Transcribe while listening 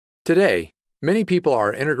Today, many people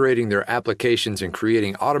are integrating their applications and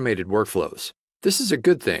creating automated workflows. This is a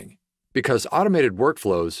good thing because automated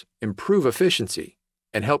workflows improve efficiency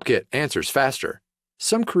and help get answers faster.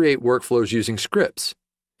 Some create workflows using scripts,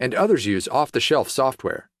 and others use off-the-shelf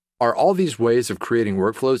software. Are all these ways of creating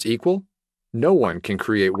workflows equal? No one can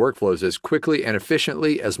create workflows as quickly and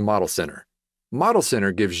efficiently as ModelCenter.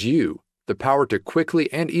 ModelCenter gives you the power to quickly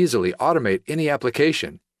and easily automate any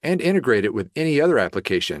application and integrate it with any other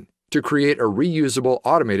application to create a reusable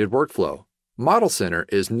automated workflow. ModelCenter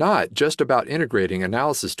is not just about integrating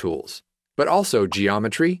analysis tools, but also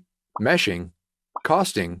geometry, meshing,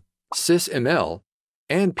 costing, SysML,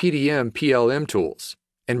 and PDM/PLM tools,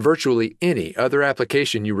 and virtually any other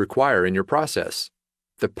application you require in your process.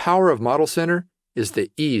 The power of ModelCenter is the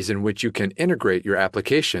ease in which you can integrate your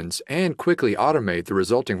applications and quickly automate the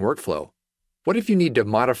resulting workflow. What if you need to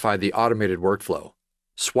modify the automated workflow?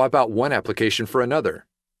 Swap out one application for another.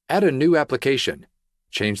 Add a new application.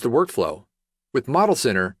 Change the workflow. With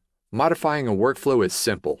ModelCenter, modifying a workflow is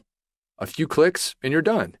simple. A few clicks and you're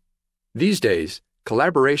done. These days,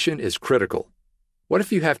 collaboration is critical. What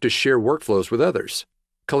if you have to share workflows with others?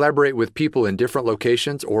 Collaborate with people in different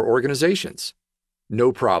locations or organizations?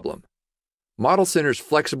 No problem. ModelCenter's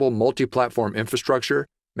flexible multi-platform infrastructure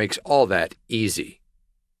makes all that easy.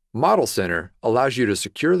 ModelCenter allows you to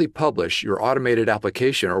securely publish your automated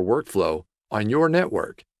application or workflow on your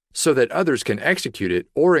network so that others can execute it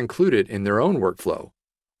or include it in their own workflow,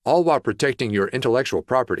 all while protecting your intellectual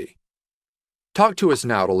property. Talk to us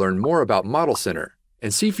now to learn more about ModelCenter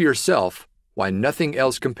and see for yourself why nothing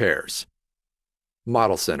else compares.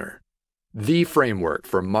 ModelCenter, the framework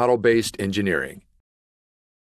for model-based engineering.